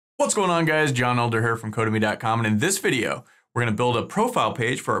What's going on, guys? John Elder here from Codemy.com, and in this video, we're going to build a profile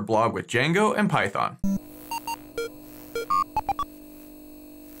page for our blog with Django and Python.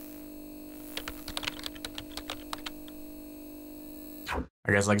 Alright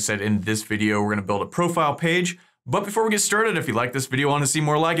guys, like I said, in this video, we're going to build a profile page. But before we get started, if you like this video and want to see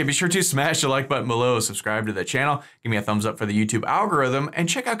more like it, be sure to smash the like button below, subscribe to the channel, give me a thumbs up for the YouTube algorithm, and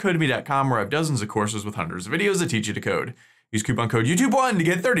check out Codemy.com where I have dozens of courses with hundreds of videos that teach you to code. Use coupon code YouTube1 to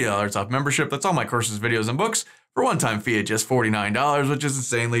get $30 off membership. That's all my courses, videos, and books for a one-time fee at just $49, which is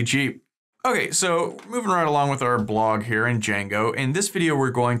insanely cheap. Okay, so moving right along with our blog here in Django. In this video, we're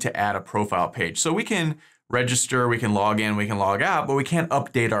going to add a profile page. So we can register, we can log in, we can log out, but we can't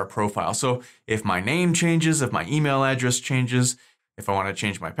update our profile. So if my name changes, if my email address changes, if I want to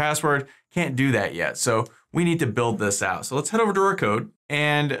change my password, can't do that yet. So we need to build this out. So let's head over to our code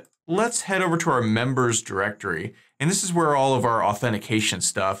and let's head over to our members directory. And this is where all of our authentication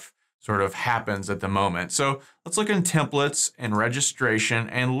stuff sort of happens at the moment. So let's look in templates and registration,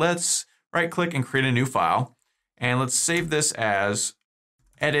 and let's right click and create a new file. And let's save this as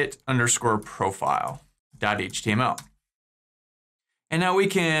edit_profile.html. And now we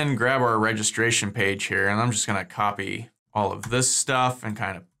can grab our registration page here, and I'm just gonna copy all of this stuff and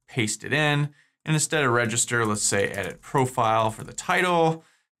kind of paste it in. And instead of register, let's say edit profile for the title.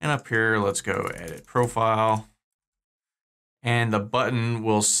 And up here, let's go edit profile. And the button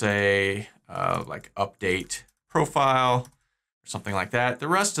will say like update profile or something like that. The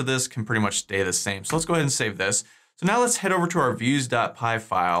rest of this can pretty much stay the same. So let's go ahead and save this. So now let's head over to our views.py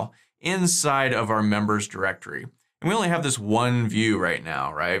file inside of our members directory. And we only have this one view right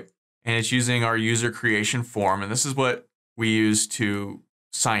now, right? And it's using our user creation form. And this is what we use to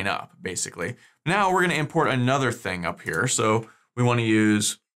sign up, basically. Now we're going to import another thing up here. So we want to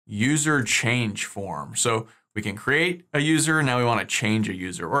use user change form. So we can create a user. Now we want to change a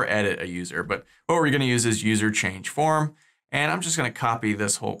user or edit a user. But what we're going to use is user change form. And I'm just going to copy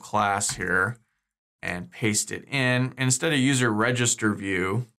this whole class here and paste it in. And instead of user register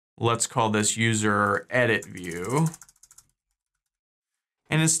view, let's call this user edit view.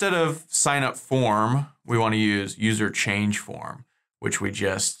 And instead of sign up form, we want to use user change form, which we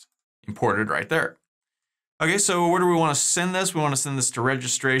just imported right there. Okay, so where do we want to send this? We want to send this to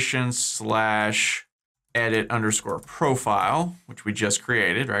registration/edit_profile, which we just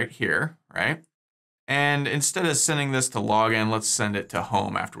created right here, right? And instead of sending this to login, let's send it to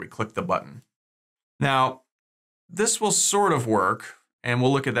home after we click the button. Now, this will sort of work, and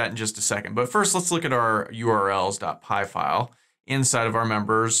we'll look at that in just a second. But first, let's look at our urls.py file inside of our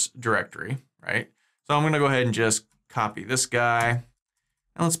members directory, right? So I'm going to go ahead and just copy this guy,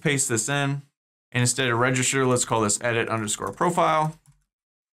 and let's paste this in. And instead of register, let's call this edit_profile.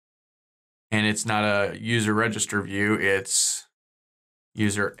 And it's not a user register view, it's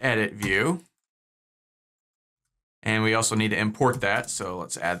user edit view. And we also need to import that, so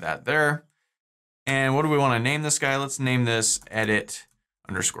let's add that there. And what do we want to name this guy? Let's name this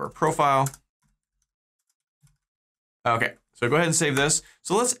edit_profile. Okay, so go ahead and save this.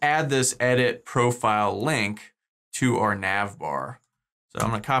 So let's add this edit profile link to our navbar. So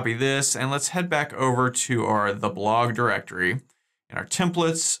I'm going to copy this, and let's head back over to the blog directory and our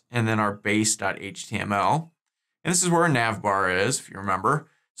templates, and then our base.html. And this is where our navbar is, if you remember.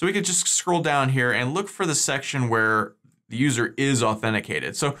 So we could just scroll down here and look for the section where the user is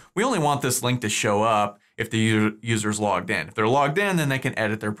authenticated. So we only want this link to show up if the user's logged in. If they're logged in, then they can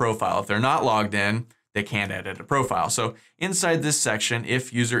edit their profile. If they're not logged in, they can't edit a profile. So inside this section,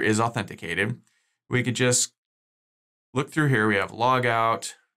 if user is authenticated, we could just look through here. We have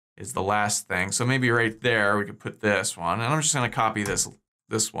logout is the last thing. So maybe right there, we could put this one. And I'm just going to copy this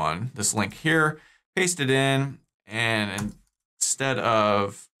link here, paste it in. And instead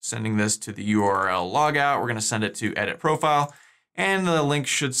of sending this to the URL logout, we're going to send it to edit profile. And the link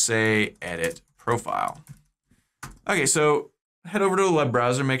should say edit profile. Okay, so head over to the web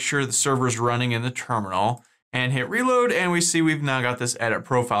browser, make sure the server is running in the terminal, and hit reload. And we see we've now got this edit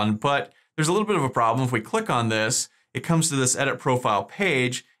profile. But there's a little bit of a problem. If we click on this, it comes to this edit profile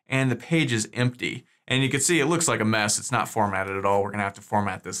page, and the page is empty. And you can see it looks like a mess. It's not formatted at all. We're gonna have to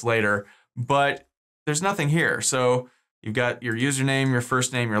format this later, but there's nothing here. So you've got your username, your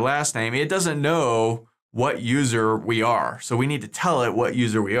first name, your last name. It doesn't know what user we are. So we need to tell it what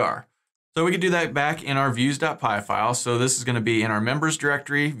user we are. So we can do that back in our views.py file. So this is gonna be in our members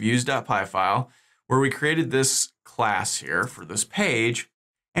directory, views.py file, where we created this class here for this page.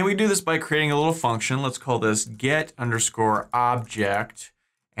 And we do this by creating a little function. Let's call this get_object,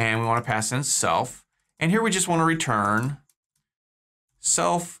 and we want to pass in self. And here we just want to return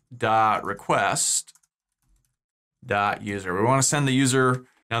self.request.user. We want to send the user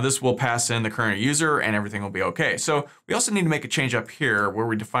Now this will pass in the current user and everything will be okay. So we also need to make a change up here where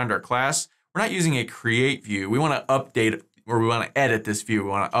we defined our class. We're not using a create view. We want to update, or we want to edit this view. We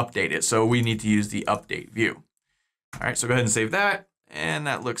want to update it. So we need to use the update view. All right, so go ahead and save that. And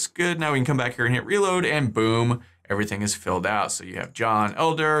that looks good. Now we can come back here and hit reload and boom, everything is filled out. So you have John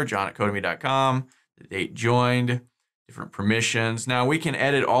Elder, John at Codemy.com, the date joined, different permissions. Now we can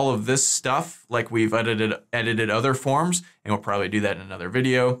edit all of this stuff like we've edited other forms, and we'll probably do that in another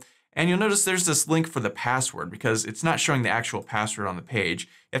video. And you'll notice there's this link for the password because it's not showing the actual password on the page.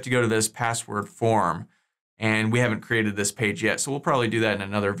 You have to go to this password form, and we haven't created this page yet. So we'll probably do that in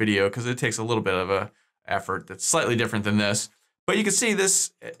another video because it takes a little bit of a effort that's slightly different than this. But you can see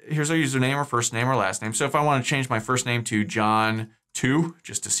this, here's our username, or first name, or last name. So if I want to change my first name to John2,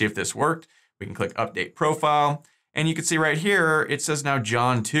 just to see if this worked, we can click Update Profile. And you can see right here, it says now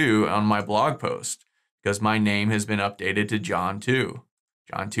John2 on my blog post because my name has been updated to John2,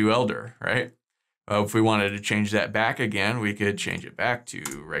 John2 Elder, right? If we wanted to change that back again, we could change it back to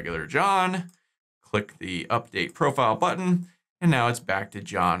regular John, click the Update Profile button, and now it's back to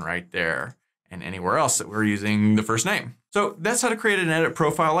John right there, and anywhere else that we're using the first name. So that's how to create an edit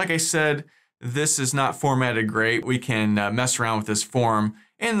profile. Like I said, this is not formatted great. We can mess around with this form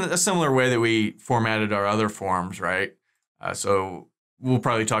in a similar way that we formatted our other forms, right? So we'll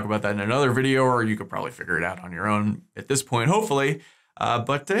probably talk about that in another video, or you could probably figure it out on your own at this point, hopefully.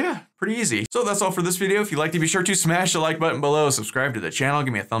 Yeah, pretty easy. So that's all for this video. If you'd like to, be sure to smash the like button below, subscribe to the channel,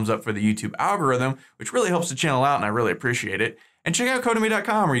 give me a thumbs up for the YouTube algorithm, which really helps the channel out and I really appreciate it. And check out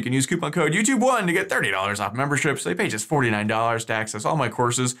Codemy.com where you can use coupon code YouTube1 to get $30 off memberships. They pay just $49 to access all my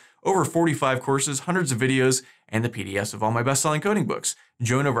courses, over 45 courses, hundreds of videos, and the PDFs of all my best-selling coding books.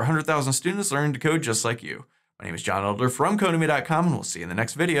 Join over 100,000 students learning to code just like you. My name is John Elder from Codemy.com, and we'll see you in the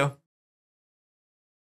next video.